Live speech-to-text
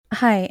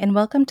Hi, and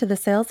welcome to the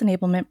Sales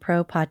Enablement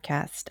Pro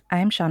podcast.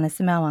 I'm Shauna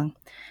Simawang.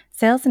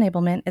 Sales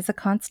enablement is a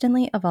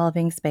constantly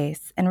evolving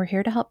space, and we're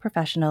here to help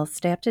professionals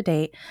stay up to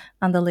date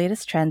on the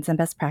latest trends and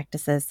best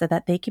practices so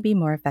that they can be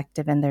more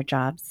effective in their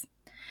jobs.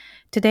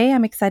 Today,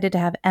 I'm excited to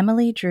have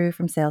Emily Drew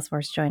from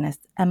Salesforce join us.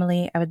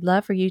 Emily, I would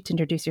love for you to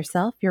introduce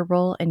yourself, your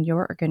role, and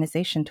your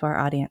organization to our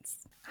audience.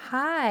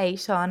 Hi,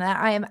 Shauna.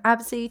 I am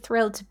absolutely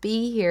thrilled to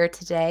be here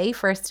today,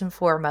 first and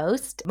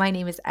foremost. My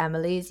name is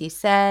Emily, as you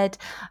said.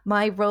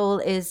 My role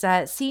is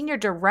Senior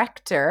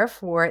Director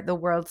for the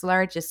world's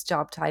largest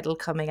job title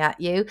coming at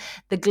you,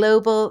 the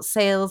Global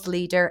Sales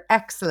Leader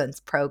Excellence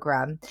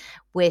Program,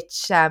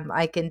 which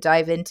I can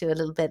dive into a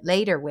little bit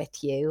later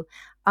with you.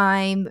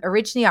 I'm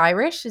originally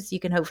Irish, as you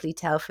can hopefully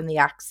tell from the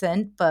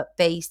accent, but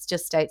based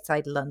just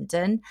outside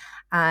London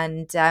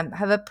and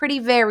have a pretty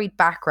varied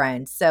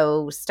background.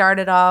 So,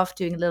 started off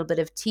doing a little bit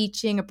of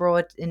teaching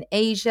abroad in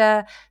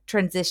Asia,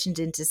 transitioned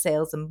into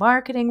sales and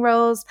marketing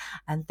roles,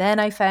 and then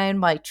I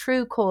found my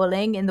true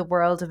calling in the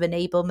world of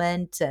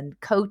enablement and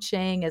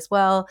coaching as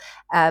well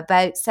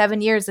about 7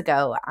 years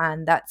ago.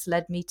 And that's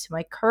led me to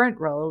my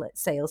current role at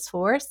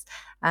Salesforce.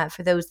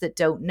 For those that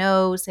don't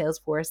know,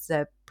 Salesforce is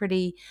a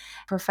pretty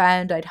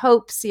profound, I'd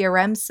hope,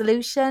 CRM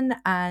solution,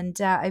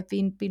 and I've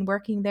been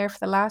working there for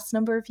the last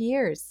number of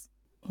years.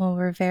 Well,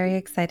 we're very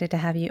excited to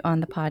have you on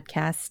the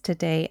podcast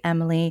today,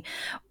 Emily.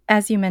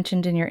 As you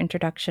mentioned in your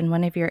introduction,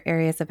 one of your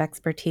areas of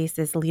expertise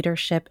is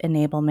leadership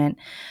enablement.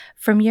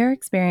 From your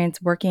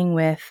experience working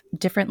with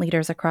different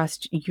leaders across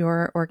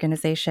your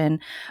organization,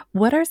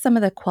 what are some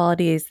of the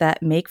qualities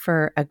that make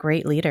for a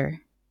great leader?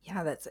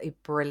 Yeah, that's a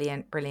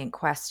brilliant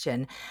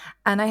question.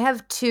 And I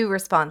have two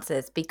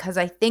responses because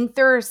I think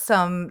there are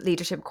some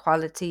leadership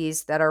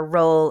qualities that are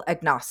role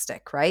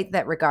agnostic, right?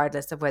 That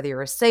regardless of whether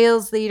you're a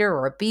sales leader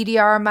or a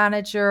BDR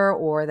manager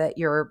or that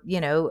you're,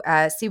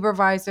 a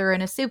supervisor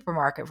in a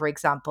supermarket, for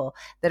example,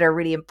 that are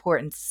really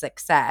important to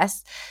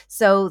success.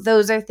 So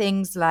those are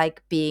things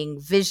like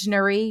being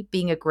visionary,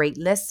 being a great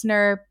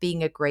listener,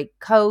 being a great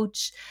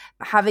coach,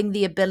 having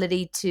the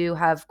ability to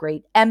have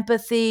great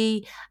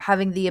empathy,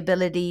 having the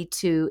ability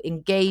to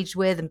engage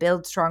with and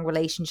build strong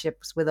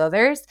relationships with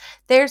others.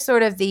 They're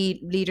sort of the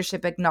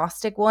leadership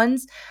agnostic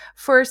ones.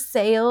 For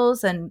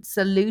sales and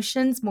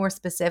solutions, more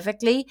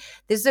specifically,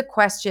 this is a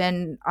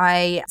question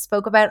I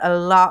spoke about a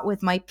lot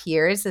with my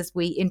peers as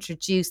we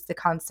introduced the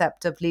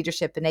concept of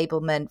leadership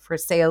enablement for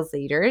sales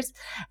leaders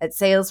at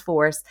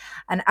Salesforce.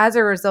 And as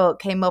a result,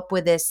 came up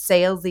with this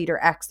sales leader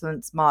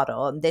excellence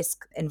model. And this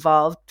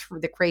involved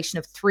the creation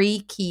of three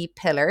key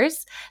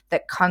pillars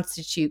that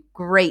constitute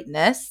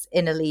greatness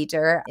in a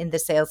leader in the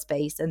sales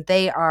space. And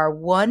they are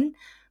one,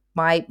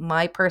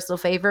 my personal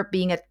favorite,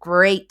 being a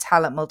great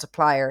talent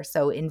multiplier.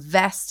 So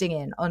investing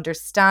in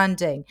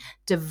understanding,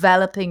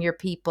 developing your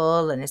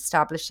people and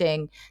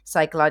establishing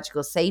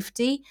psychological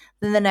safety.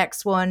 Then the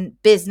next one,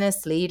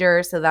 business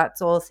leader. So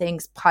that's all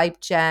things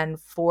pipe gen,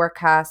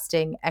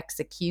 forecasting,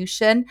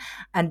 execution,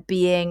 and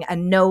being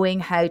and knowing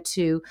how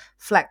to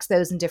flex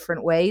those in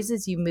different ways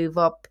as you move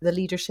up the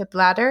leadership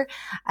ladder.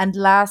 And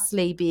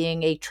lastly,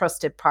 being a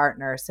trusted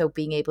partner. So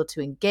being able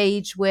to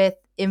engage with,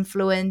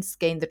 influence,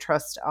 gain the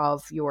trust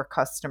of your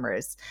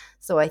customers.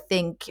 So I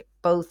think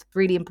both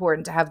really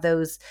important to have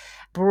those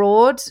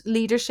broad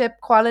leadership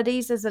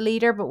qualities as a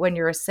leader, but when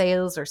you're a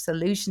sales or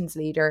solutions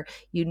leader,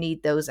 you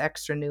need those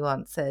extra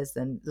nuances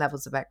and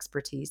levels of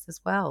expertise as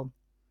well.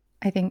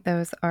 I think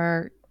those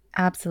are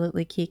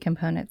absolutely key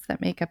components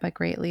that make up a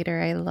great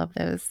leader. I love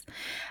those.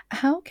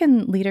 How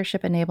can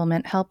leadership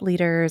enablement help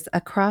leaders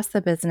across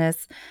the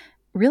business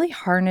really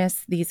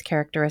harness these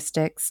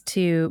characteristics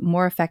to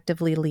more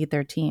effectively lead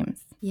their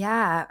teams?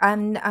 Yeah,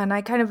 and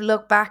I kind of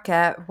look back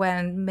at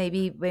when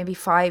maybe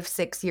 5,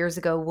 6 years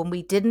ago when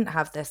we didn't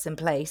have this in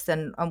place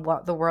and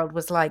what the world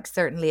was like,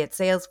 certainly at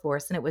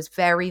Salesforce, and it was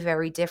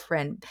very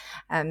different.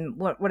 And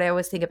what I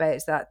always think about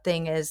is that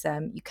thing is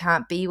you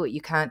can't be what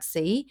you can't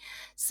see.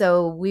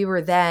 So we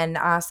were then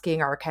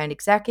asking our account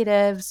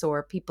executives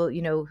or people,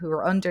 who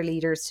are under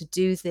leaders to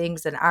do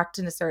things and act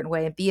in a certain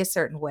way and be a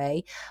certain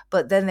way.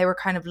 But then they were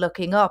kind of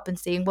looking up and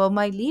seeing, well,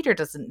 my leader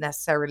doesn't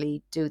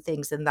necessarily do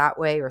things in that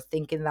way or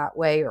think in that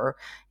way or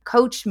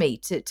coach me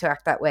to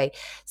act that way.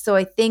 So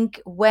I think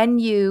when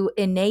you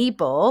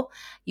enable,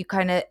 you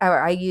kind of,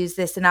 I use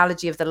this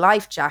analogy of the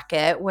life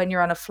jacket. When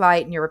you're on a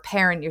flight and you're a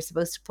parent, you're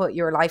supposed to put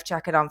your life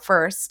jacket on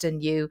first,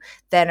 and you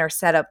then are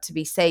set up to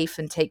be safe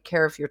and take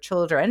care of your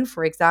children,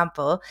 for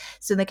example.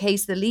 So in the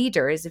case of the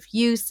leaders, if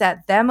you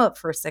set them up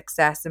for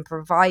success and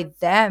provide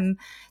them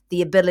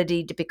the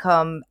ability to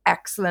become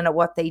excellent at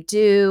what they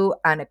do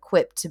and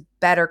equipped to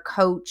better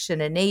coach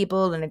and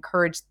enable and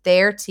encourage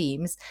their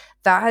teams,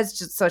 that has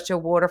just such a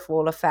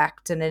waterfall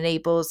effect and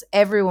enables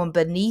everyone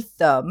beneath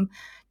them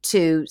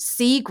to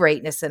see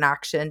greatness in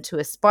action, to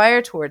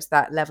aspire towards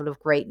that level of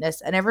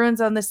greatness, and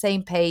everyone's on the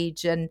same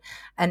page and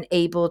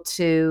able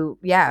to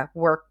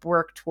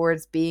work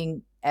towards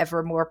being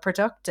ever more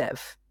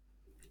productive.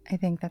 I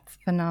think that's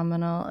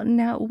phenomenal.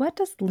 Now, what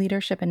does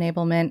leadership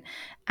enablement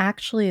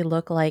actually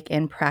look like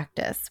in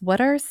practice? What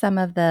are some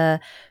of the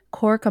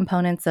core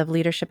components of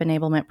leadership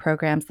enablement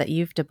programs that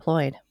you've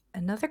deployed?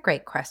 Another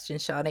great question,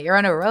 Shauna. You're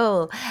on a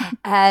roll.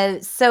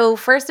 So,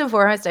 first and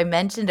foremost, I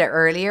mentioned it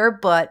earlier,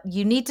 but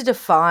you need to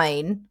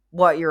define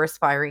what you're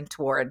aspiring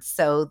towards.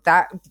 So,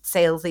 that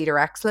sales leader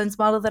excellence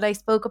model that I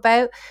spoke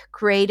about,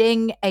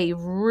 creating a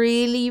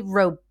really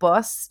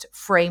robust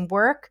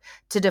framework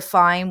to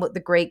define what the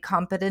great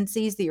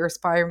competencies that you're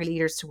aspiring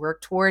leaders to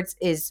work towards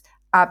is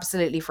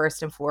absolutely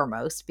first and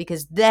foremost,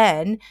 because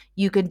then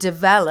you can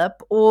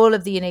develop all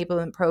of the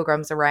enablement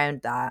programs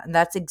around that. And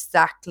that's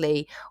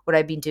exactly what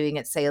I've been doing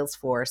at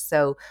Salesforce.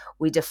 So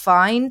we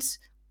defined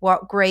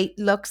what great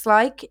looks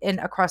like in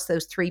across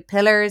those three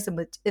pillars,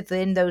 and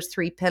within those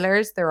three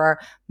pillars there are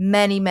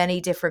many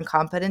different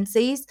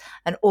competencies,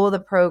 and all the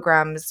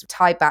programs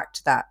tie back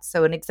to that.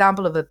 So an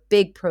example of a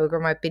big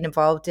program I've been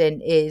involved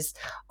in is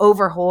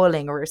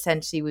overhauling, or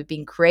essentially we've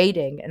been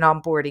creating an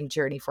onboarding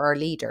journey for our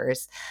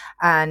leaders.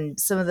 And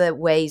some of the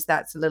ways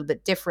that's a little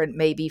bit different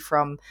maybe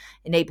from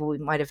enable we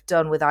might have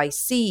done with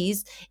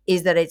ICs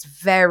is that it's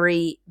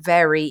very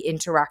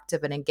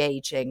interactive and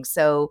engaging.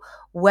 So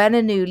when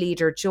a new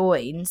leader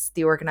joins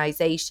the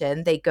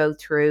organization, they go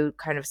through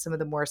kind of some of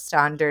the more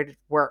standard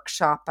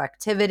workshop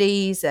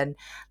activities and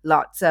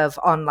lots of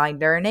online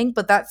learning,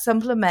 but that's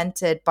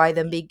supplemented by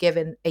them being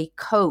given a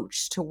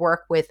coach to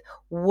work with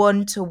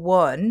one to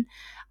one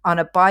on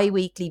a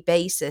bi-weekly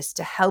basis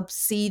to help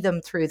see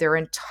them through their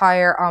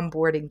entire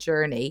onboarding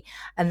journey.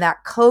 And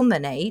that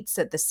culminates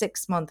at the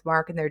 6-month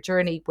mark in their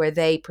journey where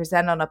they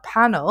present on a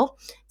panel,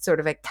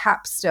 sort of a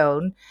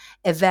capstone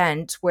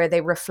event where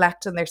they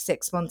reflect on their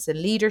 6 months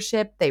in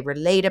leadership. They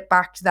relate it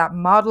back to that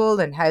model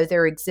and how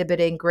they're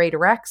exhibiting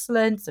greater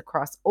excellence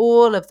across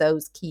all of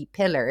those key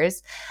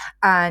pillars.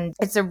 And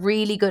it's a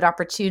really good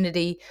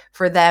opportunity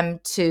for them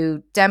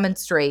to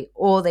demonstrate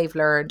all they've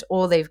learned,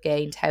 all they've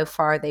gained, how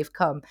far they've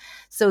come.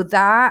 So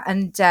that,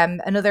 and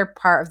another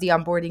part of the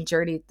onboarding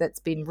journey that's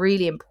been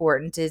really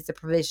important is the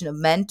provision of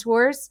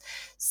mentors.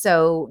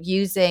 So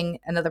using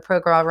another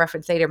program I'll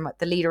reference later,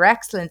 the Leader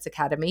Excellence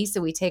Academy.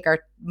 So we take our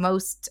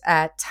most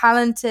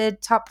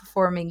talented, top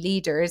performing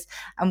leaders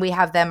and we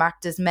have them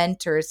act as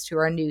mentors to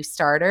our new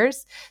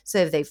starters. So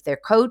if they've their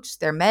coach,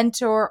 their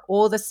mentor,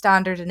 all the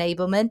standard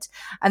enablement,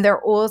 and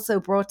they're also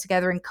brought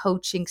together in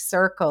coaching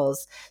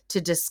circles to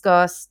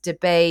discuss,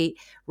 debate,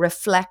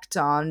 reflect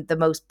on the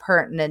most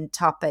pertinent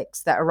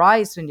topics that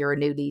arise when you're a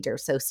new leader.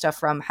 So stuff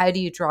from how do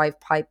you drive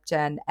pipe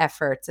gen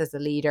efforts as a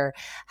leader?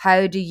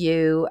 How do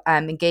you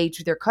engage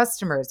with your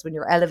customers when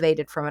you're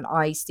elevated from an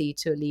IC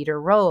to a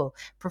leader role?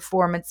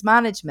 Performance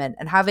management,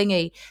 and having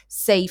a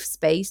safe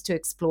space to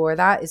explore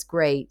that is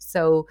great.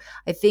 So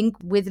I think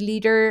with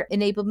leader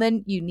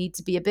enablement, you need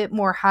to be a bit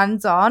more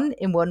hands-on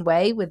in one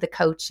way with the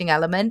coaching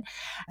element,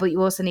 but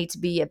you also need to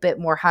be a bit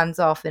more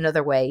hands-off in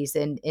other ways,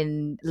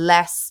 in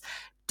less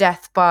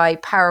death by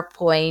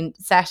PowerPoint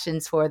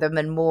sessions for them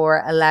and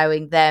more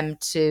allowing them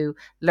to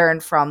learn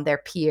from their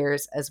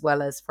peers as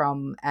well as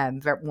from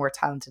more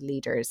talented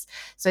leaders.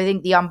 So I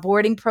think the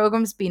onboarding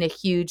program's been a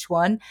huge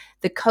one.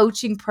 The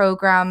coaching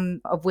program,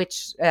 of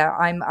which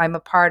I'm a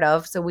part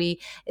of, so we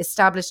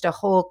established a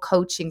whole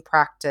coaching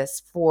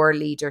practice for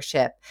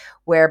leadership,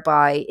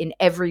 whereby in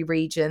every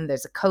region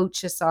there's a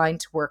coach assigned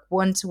to work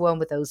one-to-one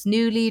with those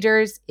new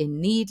leaders, in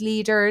need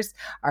leaders,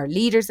 our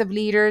leaders of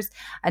leaders,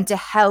 and to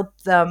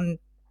help them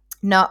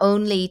not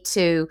only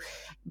to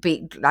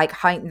be like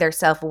heighten their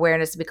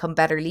self-awareness to become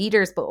better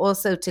leaders, but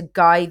also to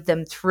guide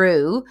them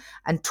through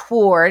and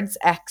towards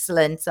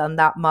excellence on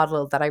that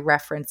model that I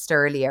referenced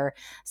earlier.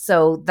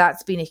 So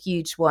that's been a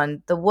huge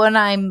one. The one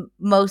I'm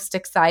most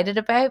excited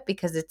about,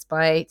 because it's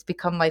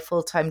become my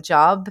full-time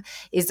job,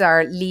 is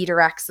our Leader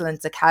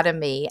Excellence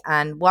Academy.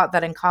 And what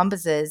that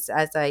encompasses,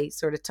 as I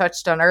sort of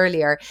touched on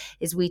earlier,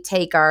 is we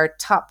take our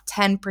top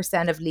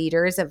 10% of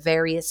leaders at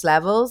various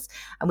levels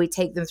and we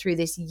take them through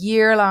this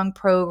year-long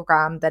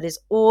program that is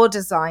all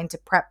designed to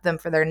prep them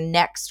for their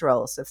next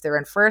role. So if they're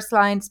in first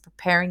line, it's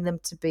preparing them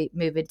to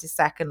move into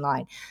second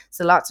line.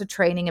 So lots of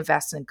training,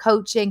 investment,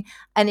 coaching,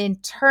 and in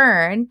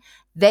turn,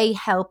 they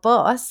help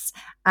us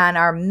and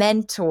our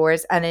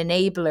mentors and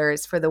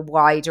enablers for the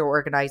wider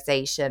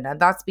organization.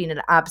 And that's been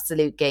an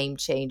absolute game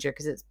changer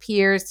because it's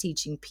peers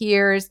teaching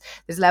peers.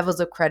 There's levels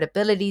of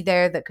credibility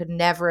there that could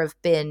never have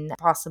been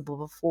possible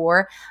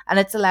before. And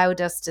it's allowed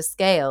us to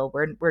scale.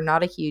 We're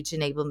not a huge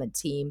enablement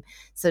team.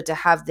 So to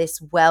have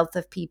this wealth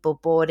of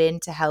people bought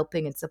into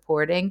helping and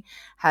supporting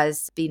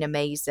has been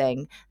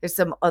amazing. There's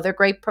some other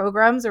great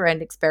programs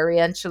around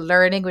experiential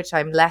learning, which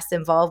I'm less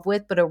involved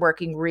with, but are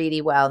working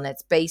really well. And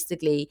it's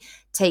basically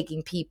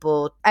taking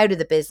people out of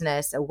the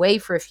business away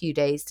for a few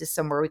days to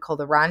somewhere we call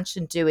the ranch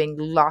and doing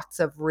lots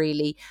of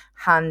really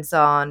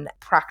hands-on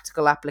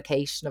practical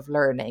application of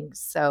learning.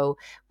 So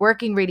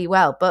working really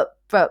well, but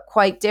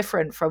quite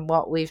different from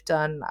what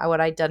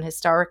I'd done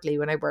historically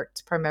when I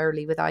worked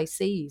primarily with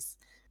ICs.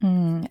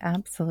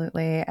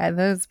 Absolutely.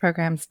 Those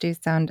programs do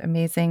sound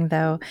amazing,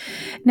 though.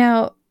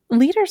 Now,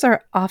 Leaders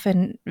are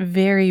often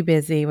very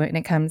busy when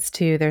it comes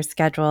to their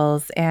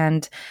schedules,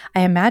 and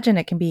I imagine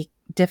it can be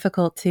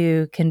difficult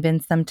to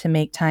convince them to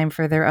make time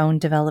for their own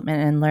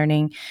development and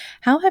learning.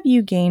 How have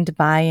you gained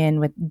buy in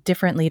with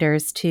different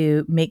leaders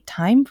to make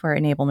time for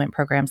enablement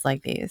programs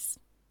like these?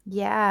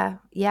 Yeah,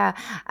 yeah.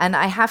 And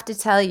I have to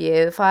tell you,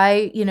 if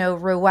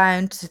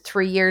rewound to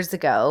 3 years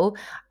ago,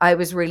 I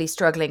was really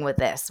struggling with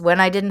this when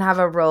I didn't have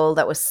a role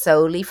that was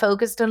solely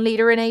focused on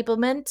leader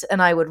enablement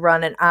and I would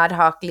run an ad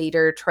hoc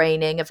leader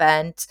training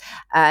event.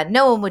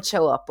 No one would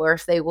show up, or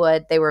if they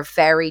would, they were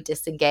very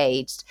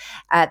disengaged.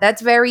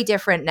 That's very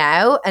different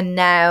now. And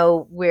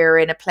now we're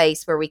in a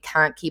place where we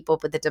can't keep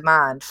up with the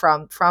demand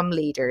from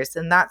leaders.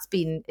 And that's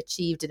been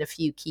achieved in a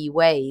few key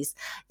ways.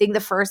 I think the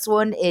first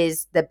one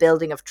is the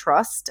building of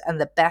trust.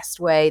 And the best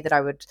way that I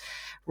would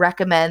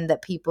recommend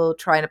that people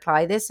try and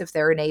apply this if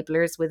they're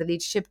enablers with a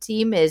leadership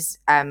team is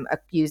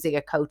using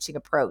a coaching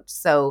approach.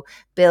 So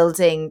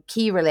building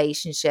key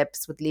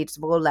relationships with leaders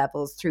of all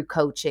levels through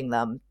coaching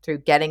them, through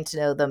getting to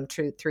know them,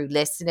 through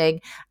listening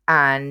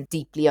and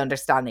deeply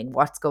understanding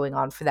what's going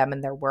on for them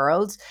in their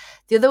world.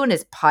 The other one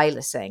is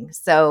piloting.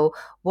 So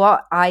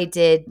what I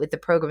did with the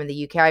program in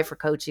the UKI for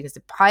coaching is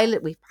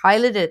we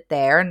piloted it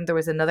there, and there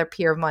was another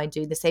peer of mine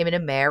doing the same in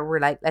Amer. We're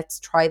like, let's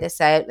try this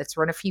out, let's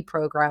run a few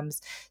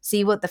programs,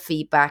 see what the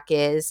feedback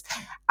is.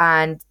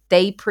 And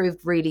they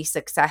proved really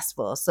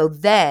successful. So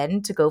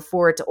then to go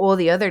forward to all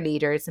the other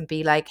leaders and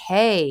be like,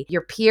 hey,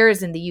 your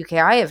peers in the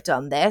UKI have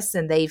done this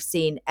and they've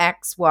seen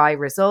X, Y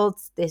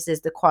results. This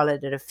is the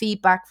qualitative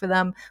feedback for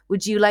them.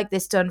 Would you like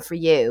this done for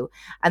you?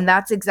 And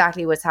that's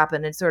exactly what's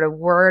happened. And sort of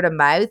word of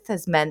mouth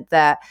has meant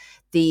that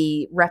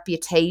the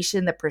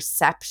reputation, the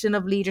perception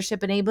of leadership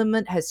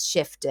enablement has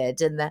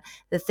shifted. And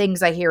the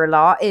things I hear a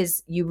lot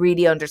is, you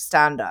really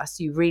understand us.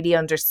 You really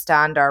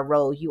understand our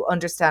role. You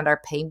understand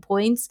our pain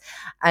points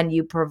and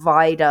you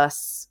provide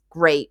us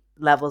great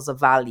levels of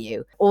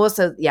value.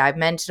 Also, yeah, I've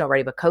mentioned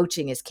already, but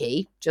coaching is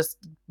key. Just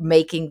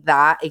making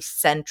that a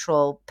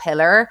central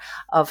pillar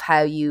of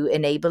how you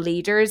enable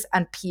leaders,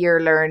 and peer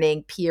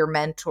learning, peer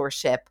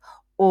mentorship,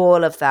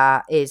 all of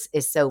that is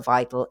so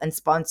vital. And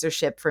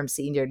sponsorship from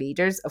senior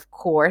leaders, of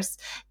course,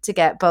 to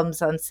get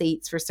bums on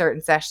seats for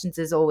certain sessions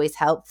is always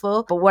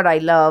helpful. But what I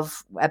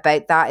love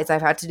about that is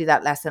I've had to do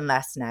that less and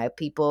less now.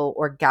 People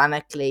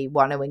organically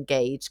want to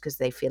engage because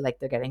they feel like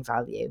they're getting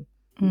value.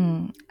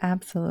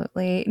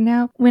 Absolutely.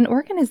 Now, when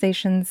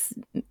organizations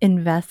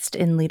invest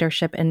in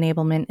leadership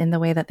enablement in the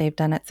way that they've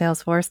done at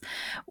Salesforce,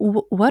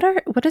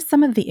 what is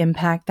some of the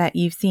impact that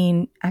you've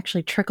seen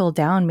actually trickle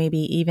down, maybe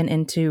even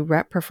into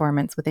rep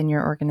performance within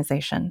your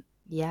organization?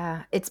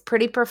 Yeah, it's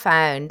pretty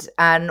profound.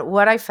 And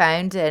what I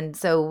found, and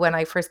so when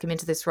I first came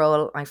into this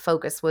role, my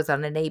focus was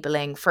on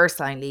enabling first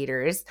line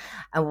leaders.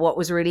 And what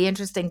was really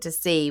interesting to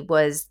see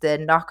was the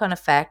knock on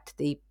effect,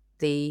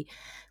 the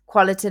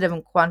qualitative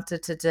and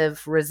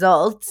quantitative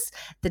results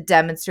that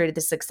demonstrated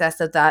the success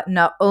of that,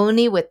 not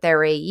only with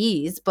their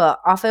AEs, but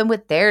often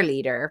with their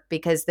leader,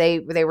 because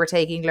they were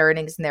taking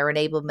learnings in their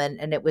enablement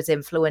and it was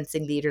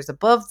influencing leaders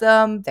above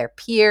them, their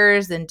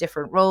peers in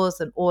different roles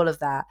and all of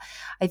that.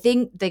 I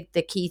think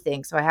the key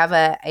thing, so I have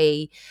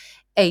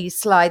a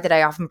slide that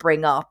I often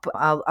bring up.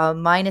 I'll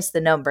minus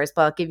the numbers,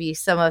 but I'll give you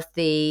some of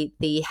the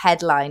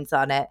headlines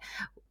on it.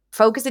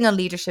 Focusing on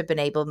leadership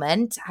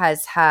enablement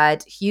has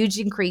had huge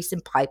increase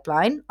in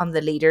pipeline on the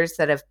leaders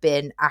that have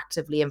been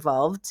actively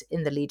involved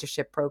in the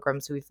leadership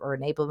programs or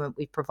enablement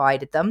we've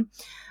provided them.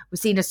 We've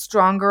seen a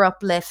stronger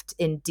uplift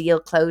in deal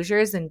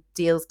closures and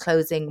deals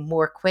closing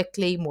more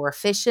quickly, more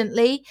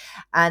efficiently.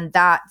 And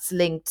that's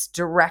linked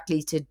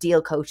directly to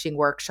deal coaching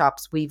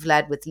workshops we've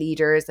led with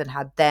leaders and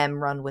had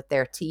them run with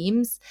their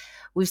teams.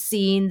 We've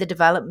seen the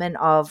development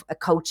of a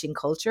coaching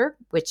culture,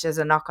 which has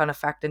a knock on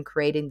effect in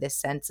creating this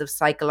sense of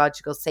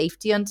psychological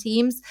safety on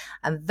teams.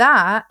 And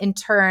that in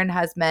turn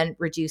has meant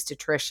reduced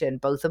attrition,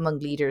 both among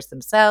leaders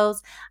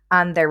themselves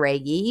and their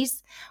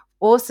AEs.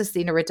 Also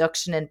seen a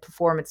reduction in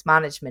performance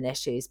management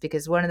issues,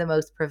 because one of the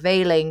most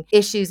prevailing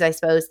issues, I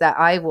suppose, that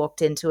I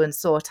walked into and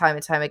saw time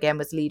and time again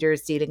was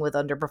leaders dealing with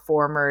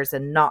underperformers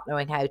and not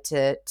knowing how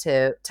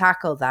to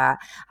tackle that,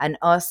 and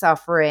us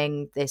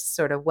offering this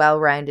sort of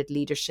well-rounded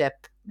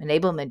leadership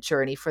enablement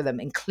journey for them,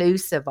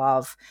 inclusive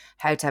of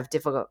how to have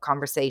difficult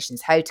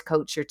conversations, how to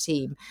coach your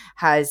team,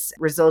 has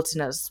resulted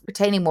in us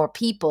retaining more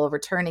people,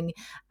 returning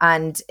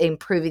and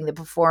improving the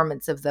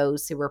performance of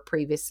those who were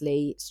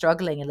previously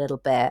struggling a little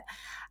bit.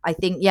 I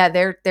think, yeah,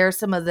 they're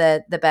some of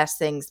the best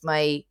things.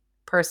 My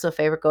personal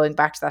favorite, going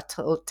back to that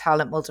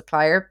talent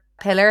multiplier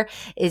pillar,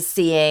 is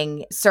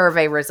seeing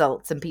survey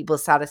results and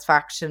people's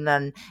satisfaction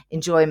and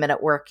enjoyment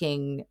at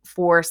working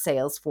for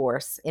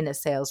Salesforce in a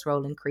sales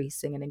role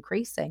increasing and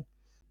increasing.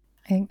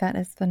 I think that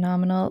is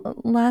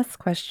phenomenal. Last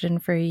question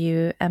for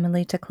you,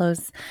 Emily, to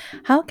close.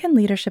 How can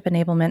leadership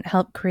enablement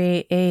help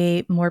create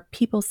a more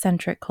people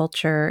centric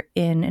culture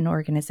in an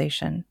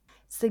organization?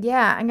 So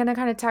yeah, I'm going to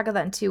kind of tackle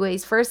that in two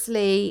ways.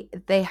 Firstly,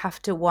 they have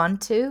to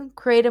want to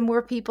create a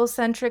more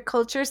people-centric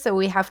culture. So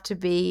we have to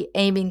be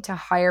aiming to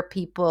hire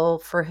people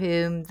for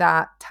whom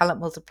that talent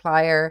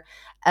multiplier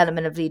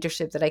element of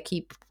leadership that I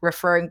keep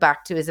referring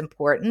back to is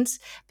important,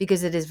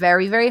 because it is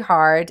very, very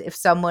hard if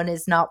someone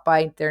is not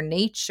by their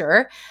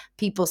nature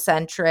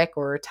people-centric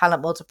or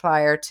talent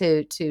multiplier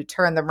to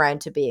turn them around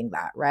to being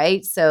that,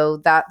 right? So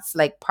that's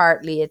like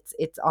partly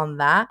it's on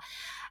that.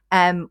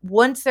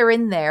 Once they're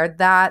in there,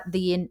 that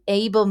the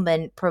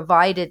enablement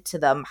provided to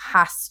them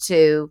has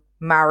to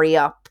marry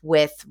up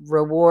with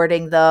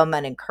rewarding them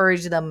and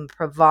encouraging them,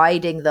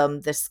 providing them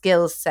the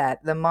skill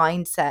set, the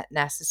mindset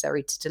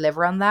necessary to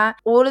deliver on that.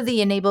 All of the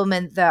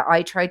enablement that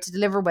I try to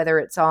deliver, whether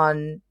it's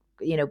on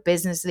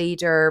business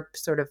leader,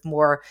 sort of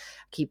more,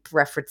 keep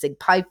referencing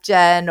pipe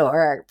gen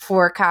or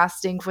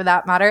forecasting for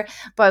that matter,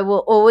 but I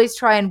will always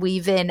try and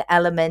weave in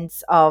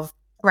elements of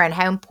around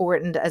how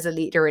important as a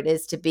leader it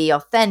is to be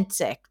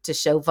authentic, to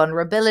show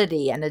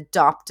vulnerability and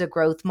adopt a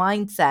growth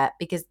mindset,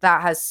 because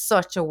that has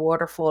such a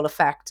waterfall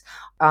effect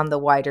on the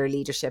wider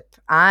leadership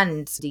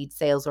and indeed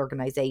sales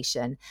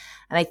organization.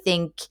 And I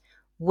think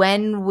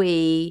when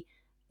we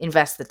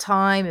invest the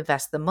time,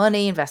 invest the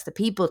money, invest the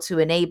people to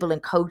enable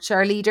and coach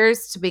our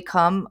leaders to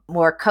become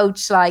more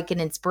coach like and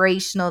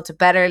inspirational, to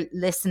better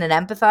listen and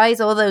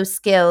empathize, all those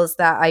skills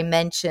that I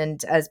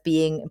mentioned as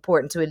being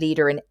important to a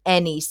leader in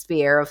any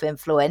sphere of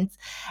influence,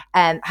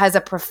 has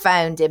a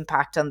profound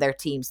impact on their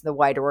teams and the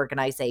wider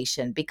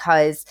organization.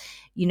 Because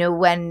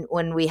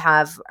when we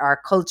have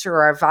our culture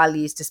or our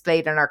values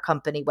displayed on our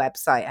company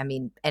website, I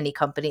mean any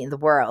company in the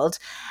world,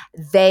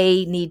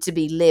 they need to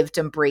be lived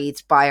and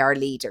breathed by our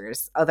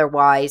leaders.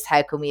 Otherwise,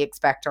 how can we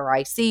expect our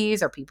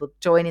ICs or people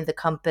joining the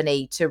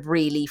company to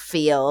really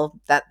feel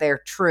that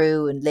they're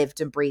true and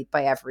lived and breathed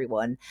by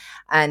everyone?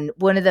 And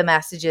one of the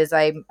messages,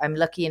 I'm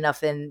lucky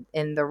enough in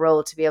the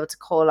role to be able to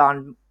call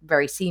on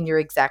very senior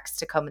execs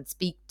to come and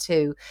speak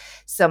to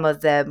some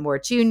of the more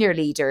junior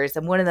leaders.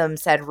 And one of them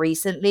said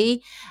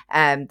recently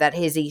that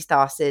his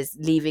ethos is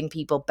leaving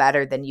people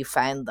better than you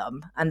found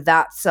them. And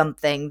that's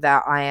something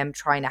that I am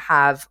trying to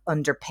have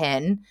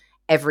underpin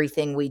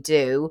everything we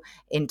do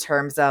in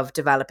terms of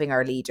developing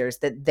our leaders,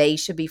 that they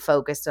should be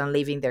focused on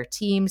leaving their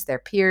teams, their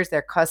peers,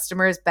 their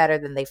customers better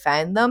than they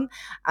found them.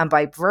 And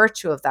by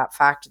virtue of that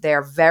fact, they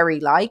are very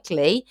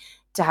likely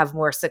to have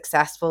more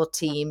successful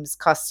teams,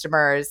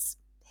 customers,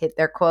 hit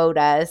their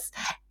quotas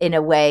in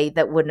a way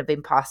that wouldn't have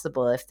been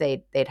possible if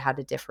they'd had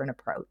a different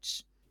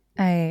approach.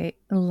 I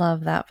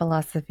love that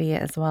philosophy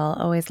as well.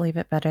 Always leave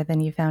it better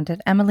than you found it.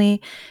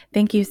 Emily,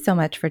 thank you so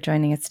much for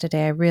joining us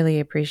today. I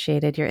really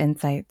appreciated your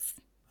insights.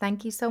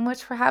 Thank you so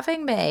much for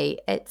having me.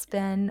 It's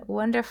been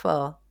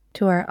wonderful.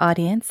 To our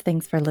audience,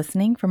 thanks for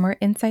listening. For more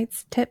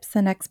insights, tips,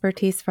 and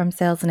expertise from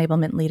sales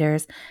enablement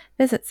leaders,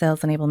 visit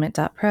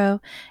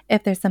salesenablement.pro.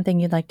 If there's something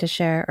you'd like to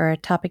share or a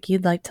topic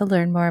you'd like to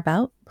learn more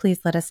about,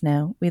 please let us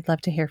know. We'd love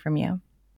to hear from you.